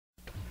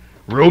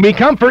Roomy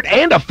comfort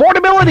and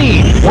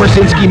affordability.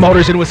 Warsinske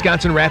Motors in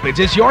Wisconsin Rapids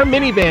is your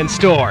minivan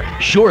store.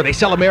 Sure, they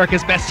sell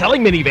America's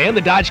best-selling minivan,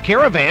 the Dodge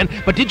Caravan,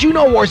 but did you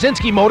know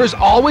Warsinske Motors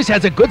always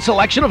has a good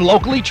selection of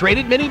locally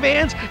traded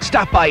minivans?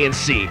 Stop by and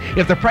see.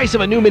 If the price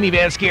of a new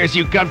minivan scares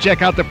you, come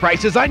check out the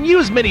prices on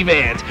used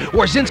minivans.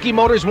 Warsinske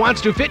Motors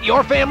wants to fit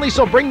your family,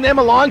 so bring them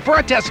along for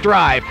a test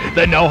drive.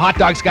 The No Hot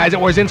Dogs guys at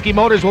Warsinske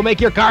Motors will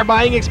make your car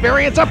buying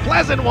experience a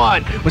pleasant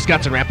one.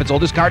 Wisconsin Rapids'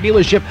 oldest car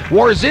dealership,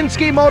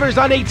 Warsinske Motors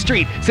on 8th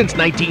Street since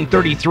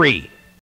 1933.